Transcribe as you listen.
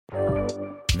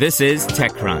This is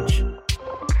TechCrunch.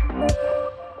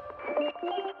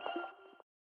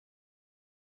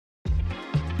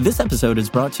 This episode is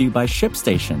brought to you by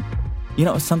ShipStation. You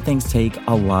know, some things take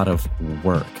a lot of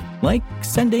work, like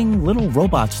sending little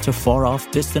robots to far-off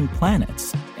distant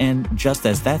planets. And just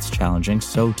as that's challenging,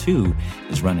 so too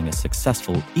is running a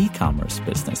successful e-commerce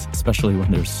business, especially when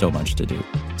there's so much to do.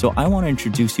 So I want to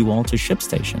introduce you all to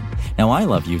ShipStation. Now, I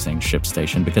love using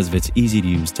ShipStation because of its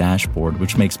easy-to-use dashboard,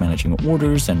 which makes managing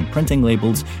orders and printing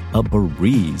labels a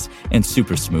breeze and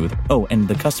super smooth. Oh, and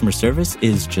the customer service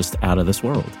is just out of this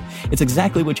world. It's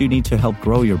exactly what you need to help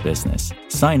grow your business.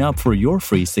 Sign up for your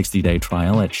free 60-day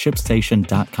trial at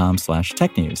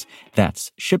shipstation.com/technews.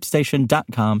 That's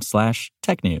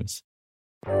shipstation.com/technews.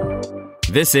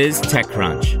 This is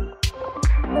TechCrunch.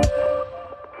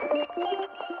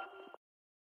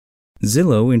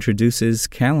 Zillow introduces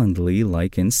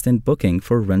Calendly-like instant booking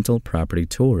for rental property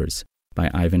tours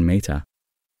by Ivan Mehta.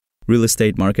 Real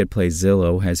estate marketplace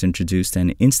Zillow has introduced an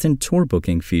instant tour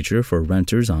booking feature for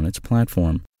renters on its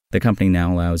platform. The company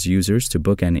now allows users to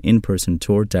book an in-person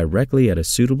tour directly at a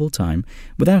suitable time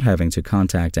without having to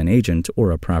contact an agent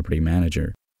or a property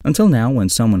manager. Until now, when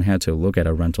someone had to look at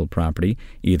a rental property,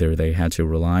 either they had to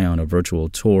rely on a virtual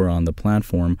tour on the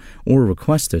platform or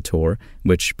request a tour,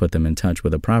 which put them in touch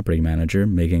with a property manager,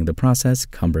 making the process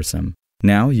cumbersome.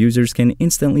 Now, users can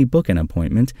instantly book an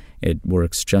appointment. It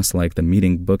works just like the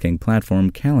meeting booking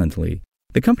platform Calendly.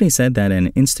 The company said that an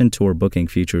instant tour booking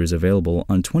feature is available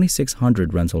on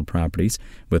 2,600 rental properties,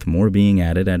 with more being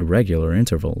added at regular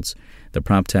intervals. The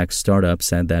PropTech startup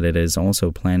said that it is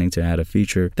also planning to add a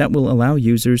feature that will allow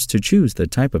users to choose the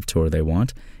type of tour they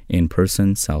want,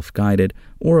 in-person, self-guided,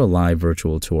 or a live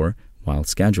virtual tour, while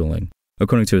scheduling.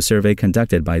 According to a survey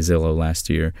conducted by Zillow last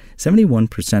year,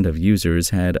 71% of users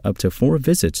had up to 4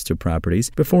 visits to properties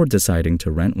before deciding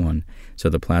to rent one. So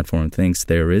the platform thinks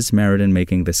there is merit in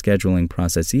making the scheduling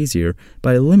process easier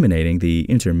by eliminating the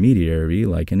intermediary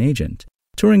like an agent.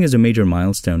 Touring is a major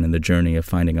milestone in the journey of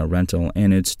finding a rental,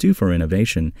 and it's due for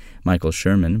innovation, Michael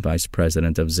Sherman, vice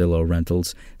president of Zillow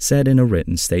Rentals, said in a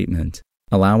written statement.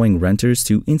 Allowing renters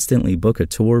to instantly book a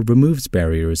tour removes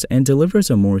barriers and delivers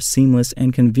a more seamless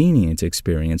and convenient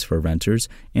experience for renters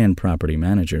and property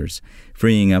managers.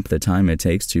 Freeing up the time it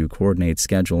takes to coordinate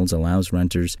schedules allows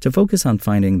renters to focus on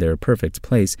finding their perfect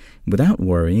place without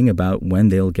worrying about when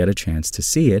they'll get a chance to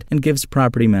see it, and gives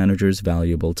property managers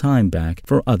valuable time back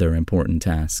for other important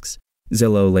tasks.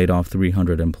 Zillow laid off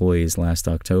 300 employees last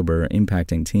October,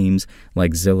 impacting teams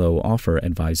like Zillow Offer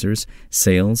Advisors,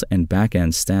 sales and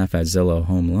back-end staff at Zillow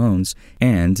Home Loans,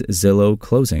 and Zillow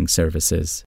Closing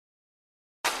Services.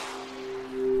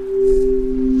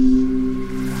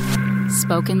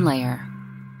 Spoken Layer.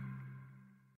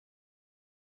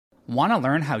 Want to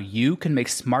learn how you can make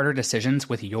smarter decisions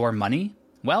with your money?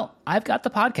 Well, I've got the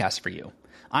podcast for you.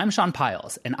 I'm Sean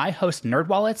Piles, and I host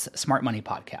NerdWallet's Smart Money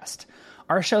Podcast.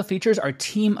 Our show features our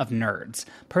team of nerds,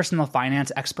 personal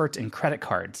finance experts in credit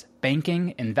cards,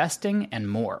 banking, investing, and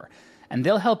more. And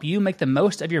they'll help you make the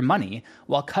most of your money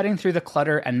while cutting through the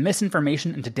clutter and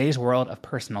misinformation in today's world of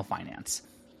personal finance.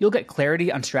 You'll get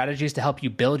clarity on strategies to help you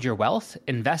build your wealth,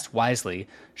 invest wisely,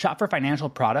 shop for financial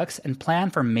products, and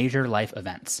plan for major life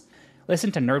events.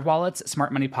 Listen to NerdWallet's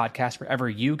Smart Money Podcast wherever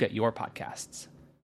you get your podcasts.